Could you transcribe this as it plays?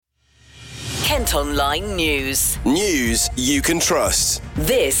Kent Online News. News you can trust.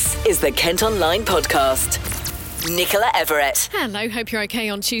 This is the Kent Online Podcast. Nicola Everett. Hello, hope you're okay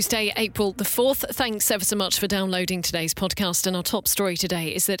on Tuesday, April the 4th. Thanks ever so much for downloading today's podcast. And our top story today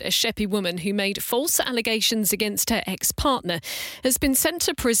is that a Sheppey woman who made false allegations against her ex-partner has been sent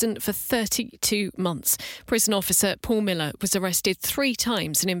to prison for 32 months. Prison officer Paul Miller was arrested 3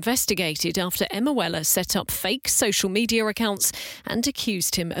 times and investigated after Emma Weller set up fake social media accounts and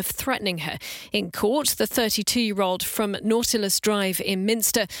accused him of threatening her. In court, the 32-year-old from Nautilus Drive in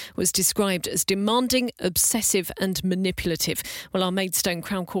Minster was described as demanding, obsessive and manipulative. Well, our Maidstone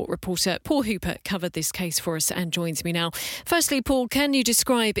Crown Court reporter Paul Hooper covered this case for us and joins me now. Firstly, Paul, can you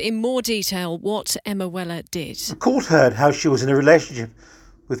describe in more detail what Emma Weller did? The court heard how she was in a relationship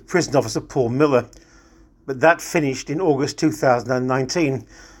with prison officer Paul Miller, but that finished in August 2019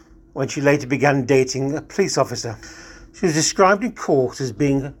 when she later began dating a police officer. She was described in court as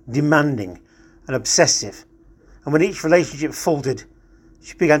being demanding and obsessive, and when each relationship faltered,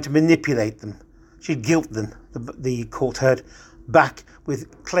 she began to manipulate them. She'd guilt them, the court heard, back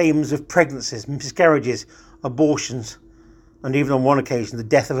with claims of pregnancies, miscarriages, abortions, and even on one occasion the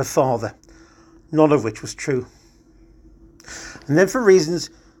death of her father, none of which was true. And then, for reasons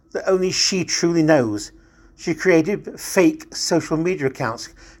that only she truly knows, she created fake social media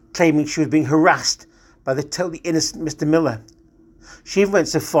accounts claiming she was being harassed by the totally innocent Mr. Miller. She even went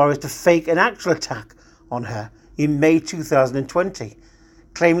so far as to fake an actual attack on her in May 2020,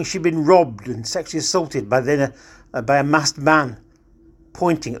 claiming she'd been robbed and sexually assaulted by a masked man,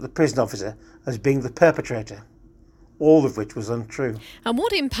 pointing at the prison officer as being the perpetrator, all of which was untrue. And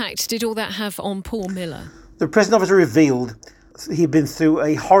what impact did all that have on Paul Miller? The prison officer revealed he'd been through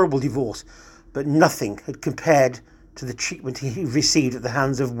a horrible divorce, but nothing had compared to the treatment he received at the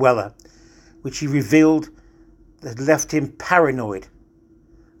hands of Weller, which he revealed had left him paranoid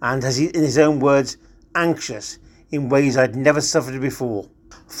and, in his own words, anxious in ways I'd never suffered before.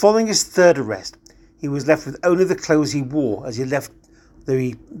 Following his third arrest, he was left with only the clothes he wore as he left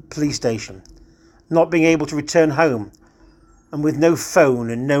the police station, not being able to return home, and with no phone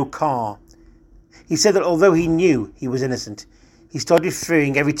and no car. He said that although he knew he was innocent, he started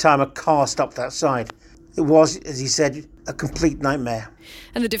fearing every time a car stopped outside. It was, as he said, a complete nightmare.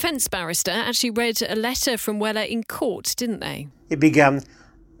 And the defence barrister actually read a letter from Weller in court, didn't they? It began,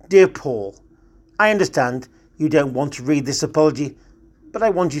 "Dear Paul, I understand you don't want to read this apology, but I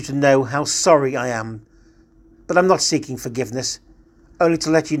want you to know how sorry I am. But I'm not seeking forgiveness, only to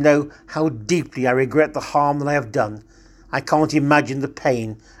let you know how deeply I regret the harm that I have done. I can't imagine the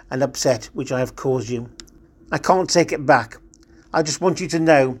pain and upset which I have caused you. I can't take it back. I just want you to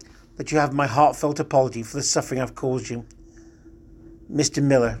know that you have my heartfelt apology for the suffering I've caused you." Mr.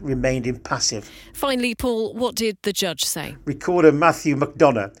 Miller remained impassive. Finally, Paul, what did the judge say? Recorder Matthew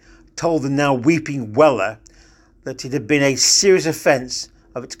McDonough told the now weeping Weller that it had been a serious offence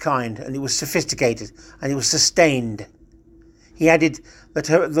of its kind, and it was sophisticated, and it was sustained. He added that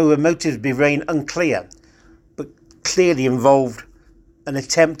though her motives remain unclear, but clearly involved an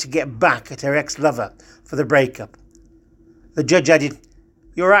attempt to get back at her ex-lover for the breakup. The judge added,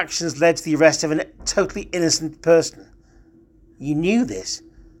 "Your actions led to the arrest of a totally innocent person. You knew this,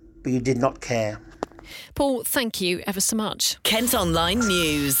 but you did not care." Paul, thank you ever so much. Kent Online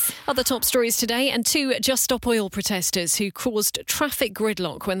News. Other top stories today, and 2 Just Stop Oil protesters who caused traffic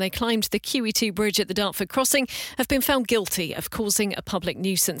gridlock when they climbed the QE2 bridge at the Dartford crossing have been found guilty of causing a public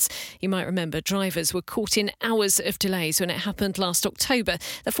nuisance. You might remember drivers were caught in hours of delays when it happened last October.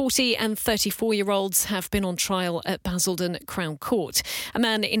 The 40 and 34-year-olds have been on trial at Basildon Crown Court. A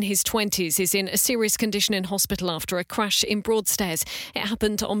man in his 20s is in a serious condition in hospital after a crash in Broadstairs. It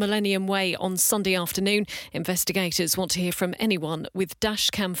happened on Millennium Way on Sunday afternoon. Investigators want to hear from anyone with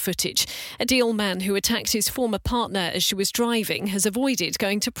dashcam footage. A Deal man who attacked his former partner as she was driving has avoided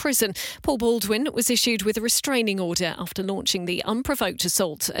going to prison. Paul Baldwin was issued with a restraining order after launching the unprovoked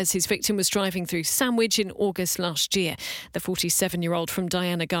assault as his victim was driving through Sandwich in August last year. The 47-year-old from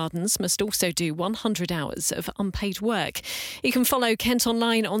Diana Gardens must also do 100 hours of unpaid work. You can follow Kent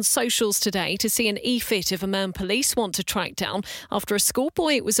Online on socials today to see an e-fit of a man police want to track down after a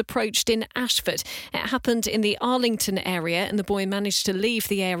schoolboy was approached in Ashford. It happened in the Arlington area and the boy managed to leave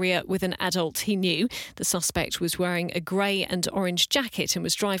the area with an adult he knew. The suspect was wearing a grey and orange jacket and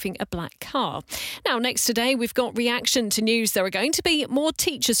was driving a black car. Now, next today, we've got reaction to news there are going to be more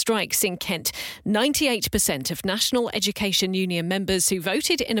teacher strikes in Kent. 98% of National Education Union members who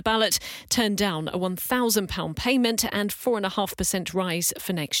voted in a ballot turned down a £1,000 payment and 4.5% rise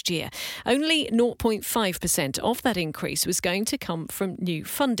for next year. Only 0.5% of that increase was going to come from new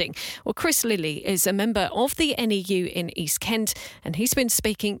funding. Well, Chris Lilly is a member of the NEU in East Kent, and he's been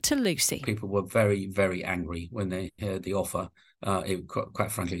speaking to Lucy. People were very, very angry when they heard the offer.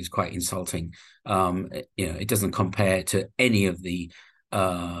 Quite frankly, it's quite insulting. It doesn't compare to any of the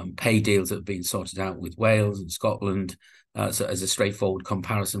pay deals that have been sorted out with Wales and Scotland. So as a straightforward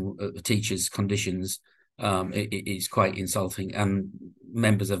comparison of the teachers' conditions, it is quite insulting. And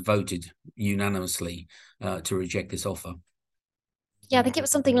members have voted unanimously to reject this offer. Yeah, I think it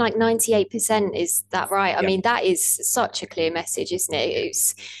was something like 98%. Is that right? I mean, that is such a clear message, isn't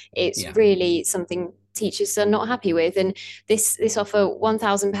it? It's really something teachers are not happy with. And this offer,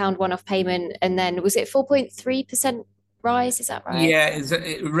 £1,000 one-off payment, and then was it 4.3% rise? Is that right? Yeah,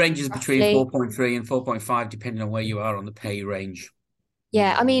 it ranges between 4.3 and 4.5, depending on where you are on the pay range.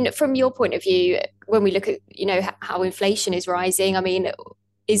 Yeah, I mean, from your point of view, when we look at, how inflation is rising, I mean,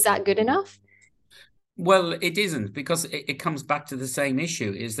 is that good enough? Well, it isn't, because it comes back to the same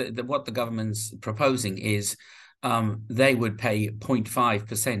issue, is that what the government's proposing is they would pay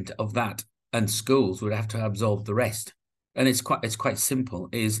 0.5% of that, and schools would have to absorb the rest. And it's quite simple,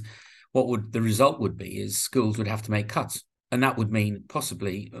 is the result would be is schools would have to make cuts. And that would mean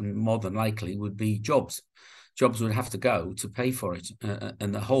possibly, and more than likely, would be jobs. Jobs would have to go to pay for it.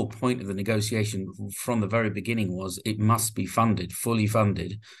 And the whole point of the negotiation from the very beginning was it must be funded, fully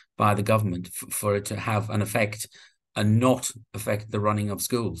funded by the government for it to have an effect and not affect the running of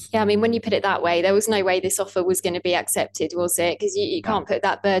schools. Yeah, I mean, when you put it that way, there was no way this offer was going to be accepted, was it? Because you can't put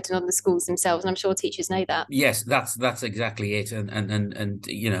that burden on the schools themselves, and I'm sure teachers know that. Yes, that's exactly it. And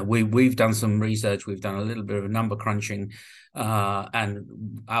we've done some research, we've done a little bit of number crunching,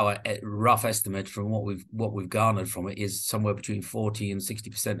 and our rough estimate from what we've garnered from it is somewhere between 40 and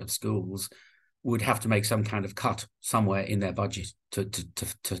 60% of schools would have to make some kind of cut somewhere in their budget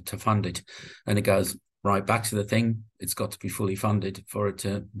to fund it. And it goes right back to the thing, it's got to be fully funded for it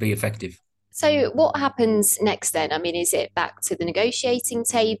to be effective. So what happens next then? I mean, is it back to the negotiating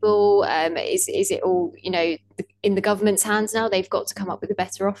table? Is it all, in the government's hands now? They've got to come up with a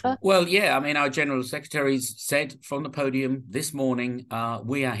better offer? Well, yeah, I mean, our General Secretaries said from the podium this morning,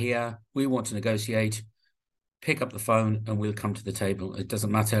 we are here, we want to negotiate, pick up the phone and we'll come to the table. It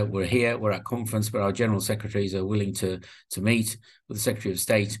doesn't matter, we're here, we're at conference, but our General Secretaries are willing to meet with the Secretary of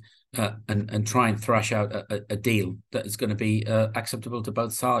State and try and thrash out a deal that is going to be acceptable to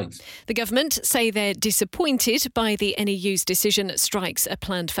both sides. The government say they're disappointed by the NEU's decision. Strikes are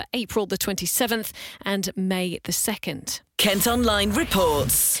planned for April the 27th and May the 2nd. Kent Online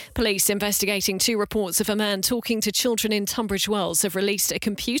reports. Police investigating 2 reports of a man talking to children in Tunbridge Wells have released a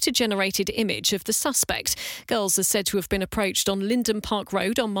computer-generated image of the suspect. Girls are said to have been approached on Linden Park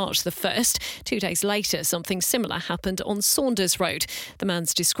Road on March the 1st. 2 days later, something similar happened on Saunders Road. The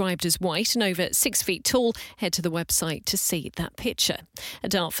man's described as white and over 6 feet tall. Head to the website to see that picture. A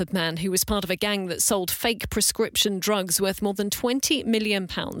Dartford man who was part of a gang that sold fake prescription drugs worth more than £20 million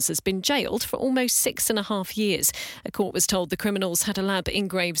has been jailed for almost 6.5 years. A court was told the criminals had a lab in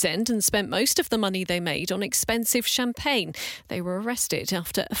Gravesend and spent most of the money they made on expensive champagne. They were arrested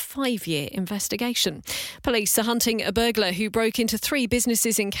after a 5-year investigation. Police are hunting a burglar who broke into 3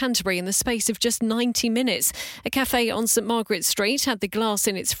 businesses in Canterbury in the space of just 90 minutes. A cafe on St Margaret Street had the glass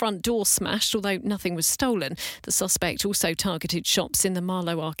in its front door smashed, although nothing was stolen. The suspect also targeted shops in the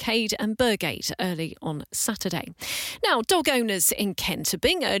Marlow Arcade and Burgate early on Saturday. Now, dog owners in Kent are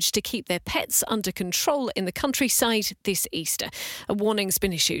being urged to keep their pets under control in the countryside this Easter. A warning's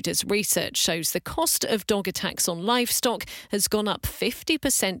been issued as research shows the cost of dog attacks on livestock has gone up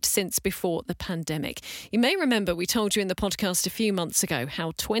 50% since before the pandemic. You may remember we told you in the podcast a few months ago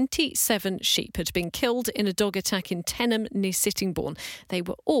how 27 sheep had been killed in a dog attack in Tenham near Sittingbourne. They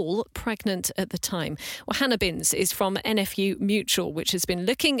were all pregnant at the time. Well, Hannah Binns is from NFU Mutual, which has been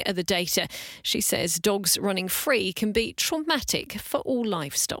looking at the data. She says dogs running free can be traumatic for all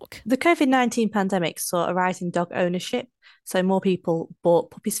livestock. The COVID-19 pandemic saw a rise in dog ownership, so more people bought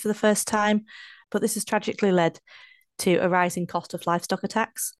puppies for the first time, but this has tragically led to a rising cost of livestock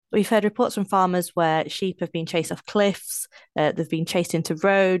attacks. We've heard reports from farmers where sheep have been chased off cliffs, they've been chased into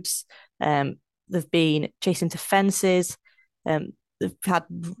roads, they've been chased into fences, they've had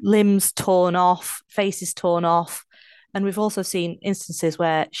limbs torn off, faces torn off, and we've also seen instances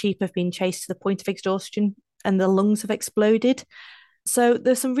where sheep have been chased to the point of exhaustion and the lungs have exploded. So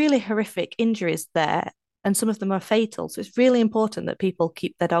there's some really horrific injuries there, and some of them are fatal. So it's really important that people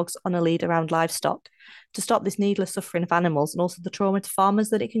keep their dogs on a lead around livestock to stop this needless suffering of animals and also the trauma to farmers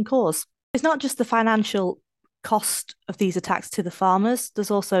that it can cause. It's not just the financial cost of these attacks to the farmers,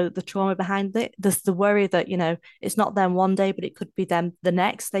 there's also the trauma behind it. There's the worry that, it's not them one day, but it could be them the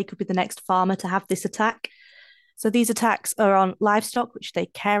next. They could be the next farmer to have this attack. So these attacks are on livestock, which they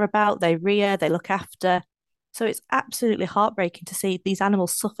care about, they rear, they look after. So it's absolutely heartbreaking to see these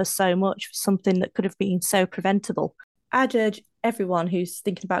animals suffer so much for something that could have been so preventable. I'd urge everyone who's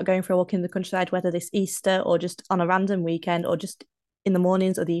thinking about going for a walk in the countryside, whether this Easter or just on a random weekend or just in the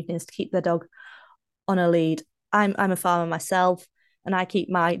mornings or the evenings, to keep their dog on a lead. I'm a farmer myself, and I keep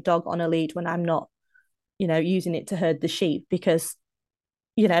my dog on a lead when I'm not, using it to herd the sheep, because,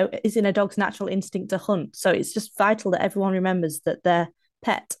 it's in a dog's natural instinct to hunt. So it's just vital that everyone remembers that their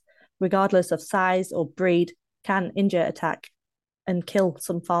pet, regardless of size or breed, can injure, attack, and kill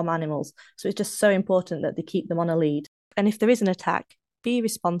some farm animals. So it's just so important that they keep them on a lead. And if there is an attack, be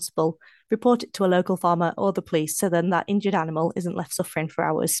responsible, report it to a local farmer or the police, so then that injured animal isn't left suffering for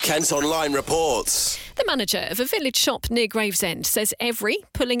hours. Kent Online reports. The manager of a village shop near Gravesend says every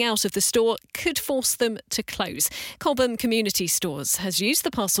pulling out of the store could force them to close. Cobham Community Stores has used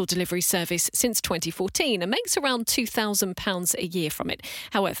the parcel delivery service since 2014 and makes around £2,000 a year from it.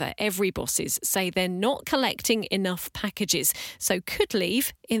 However, every bosses say they're not collecting enough packages, so could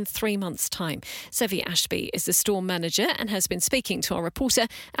leave in 3 months' time. Sevi Ashby is the store manager and has been speaking to our reporter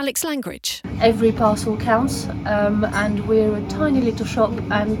Alex Langridge. Every parcel counts, and we're a tiny little shop,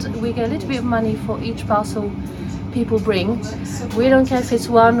 and we get a little bit of money for each parcel people bring. We don't care if it's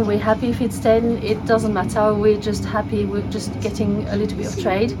one, we're happy if it's 10, it doesn't matter, we're just happy, we're just getting a little bit of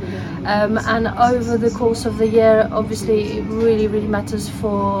trade. And over the course of the year, obviously it really matters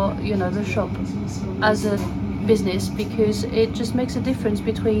for the shop as a business, because it just makes a difference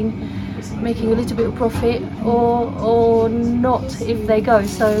between making a little bit of profit or not if they go.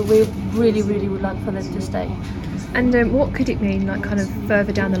 So we really would like for them to stay. And what could it mean, like kind of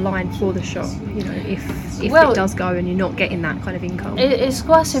further down the line for the shop? If it does go and you're not getting that kind of income. It's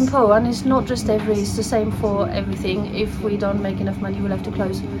quite simple, and it's not just it's the same for everything. If we don't make enough money, we'll have to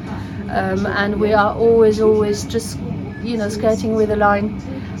close. And we are always just skirting with the line.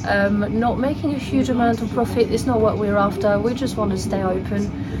 Not making a huge amount of profit is not what we're after. We just want to stay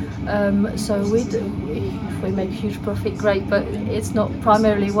open. So if we make huge profit, great, but it's not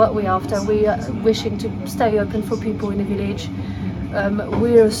primarily what we're after. We are wishing to stay open for people in the village.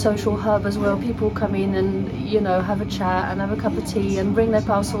 We're a social hub as well. People come in and have a chat and have a cup of tea and bring their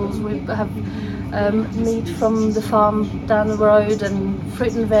parcels. We have meat from the farm down the road and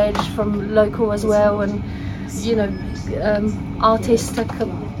fruit and veg from local as well, and artists that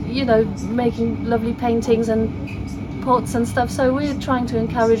making lovely paintings and pots and stuff. So we're trying to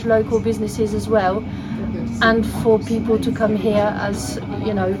encourage local businesses as well, and for people to come here as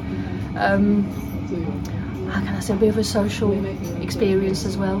how can I say, a bit of a social experience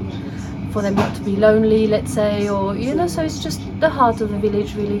as well, for them not to be lonely, let's say, or so it's just the heart of the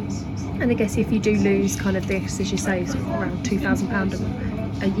village really. And I guess if you do lose kind of this, as you say, sort of around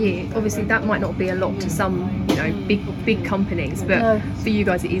 £2,000 a year, obviously that might not be a lot to some big companies, but for you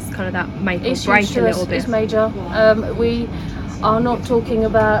guys it is kind of that make or break a little bit. It's major. We are not talking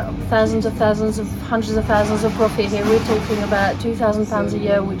about thousands of hundreds of thousands of profit here. We're talking about £2,000 a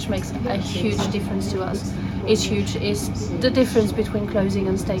year, which makes a huge difference to us. It's huge. It's the difference between closing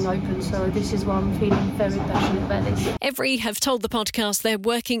and staying open. So this is why I'm feeling very passionate about this. Every have told the podcast they're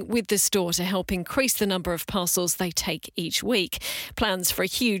working with the store to help increase the number of parcels they take each week. Plans for a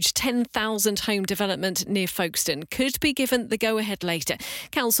huge 10,000 home development near Folkestone could be given the go-ahead later.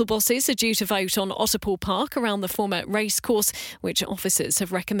 Council bosses are due to vote on Otterpool Park around the former racecourse, which officers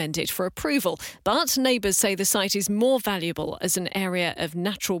have recommended for approval. But neighbours say the site is more valuable as an area of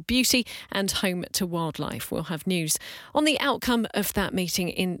natural beauty and home to wildlife. We'll have news on the outcome of that meeting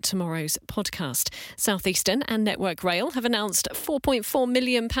in tomorrow's podcast. South Eastern and Network Rail have announced £4.4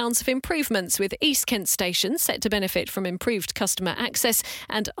 million of improvements, with East Kent Station set to benefit from improved customer access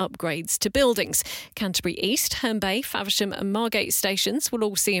and upgrades to buildings. Canterbury East, Herne Bay, Faversham and Margate stations will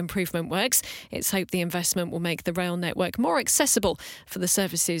all see improvement works. It's hoped the investment will make the rail network more accessible for the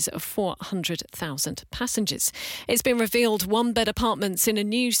services of 400,000 passengers. It's been revealed one-bed apartments in a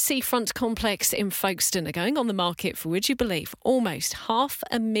new seafront complex in Folkestone are going on the market for, would you believe, almost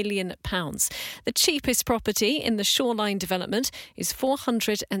 £500,000. The cheapest property in the shoreline development is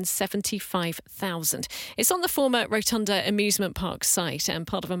 £475,000. It's on the former Rotunda amusement park site and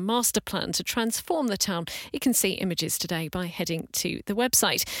part of a master plan to transform the town. You can see images today by heading to the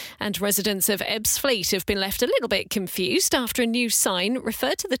website. And residents of Ebbsfleet have been left a little bit confused after a new sign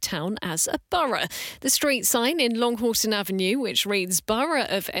referred to the town as a borough. The street sign in Longhorton Avenue, which reads Borough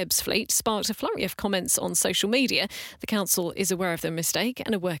of Ebbsfleet, sparked a flurry of comments on on social media. The council is aware of the mistake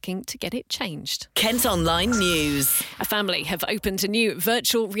and are working to get it changed. Kent Online News. A family have opened a new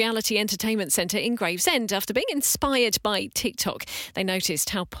virtual reality entertainment centre in Gravesend after being inspired by TikTok. They noticed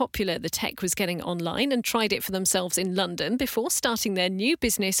how popular the tech was getting online and tried it for themselves in London before starting their new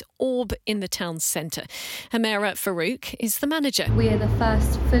business, Orb, in the town centre. Hamera Farouk is the manager. We are the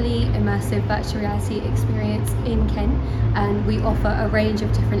first fully immersive virtual reality experience in Kent, and we offer a range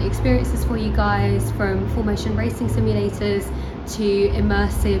of different experiences for you guys, from full motion racing simulators to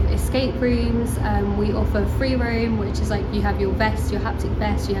immersive escape rooms. We offer free roam, which is like you have your vest, your haptic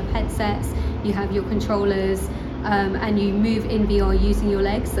vest, you have headsets, you have your controllers, and you move in VR using your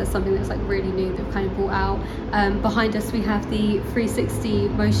legs. That's something that's like really new that we've kind of brought out. Behind us we have the 360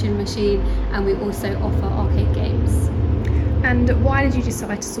 motion machine, and we also offer arcade games. And why did you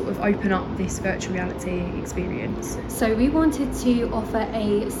decide to sort of open up this virtual reality experience? So we wanted to offer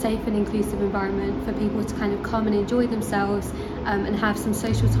a safe and inclusive environment for people to kind of come and enjoy themselves, and have some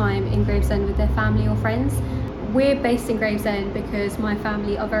social time in Gravesend with their family or friends. We're based in Gravesend because my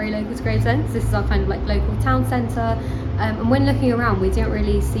family are very local to Gravesend. So this is our kind of like local town centre. And when looking around, we didn't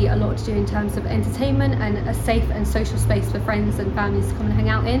really see a lot to do in terms of entertainment and a safe and social space for friends and families to come and hang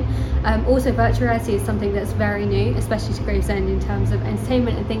out in. Also, virtual reality is something that's very new, especially to Gravesend in terms of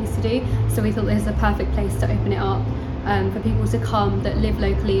entertainment and things to do. So we thought this is a perfect place to open it up for people to come that live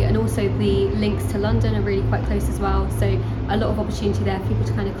locally, and also the links to London are really quite close as well, so a lot of opportunity there for people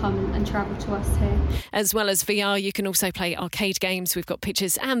to kind of come and travel to us here. As well as VR, you can also play arcade games. We've got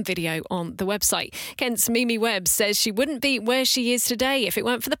pictures and video on the website. Kent's Mimi Webb says she wouldn't be where she is today if it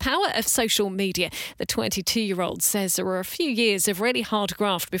weren't for the power of social media. The 22-year-old says there were a few years of really hard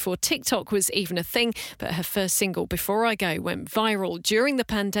graft before TikTok was even a thing, but her first single, Before I Go, went viral during the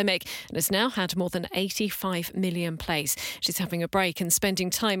pandemic and has now had more than 85 million plays. She's having a break and spending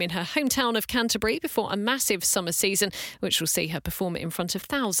time in her hometown of Canterbury before a massive summer season, which will see her perform in front of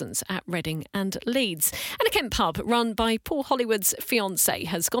thousands at Reading and Leeds. And a Kent pub run by Paul Hollywood's fiancé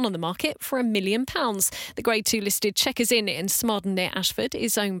has gone on the market for £1 million. The Grade 2 listed Checkers Inn in Smarden near Ashford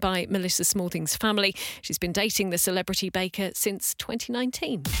is owned by Melissa Smalding's family. She's been dating the celebrity baker since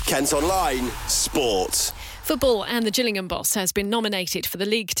 2019. Kent Online Sport. Football, and the Gillingham boss has been nominated for the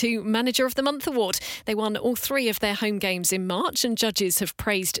League 2 Manager of the Month award. They won all 3 of their home games in March, and judges have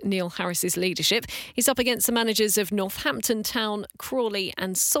praised Neil Harris's leadership. He's up against the managers of Northampton Town, Crawley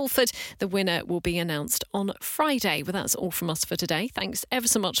and Salford. The winner will be announced on Friday. Well, that's all from us for today. Thanks ever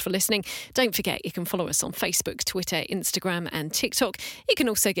so much for listening. Don't forget you can follow us on Facebook, Twitter, Instagram and TikTok. You can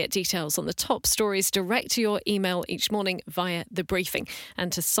also get details on the top stories direct to your email each morning via The Briefing.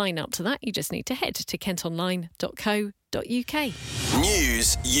 And to sign up to that, you just need to head to kentonline.co.uk.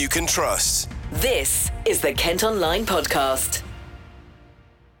 News you can trust. This is the Kent Online Podcast.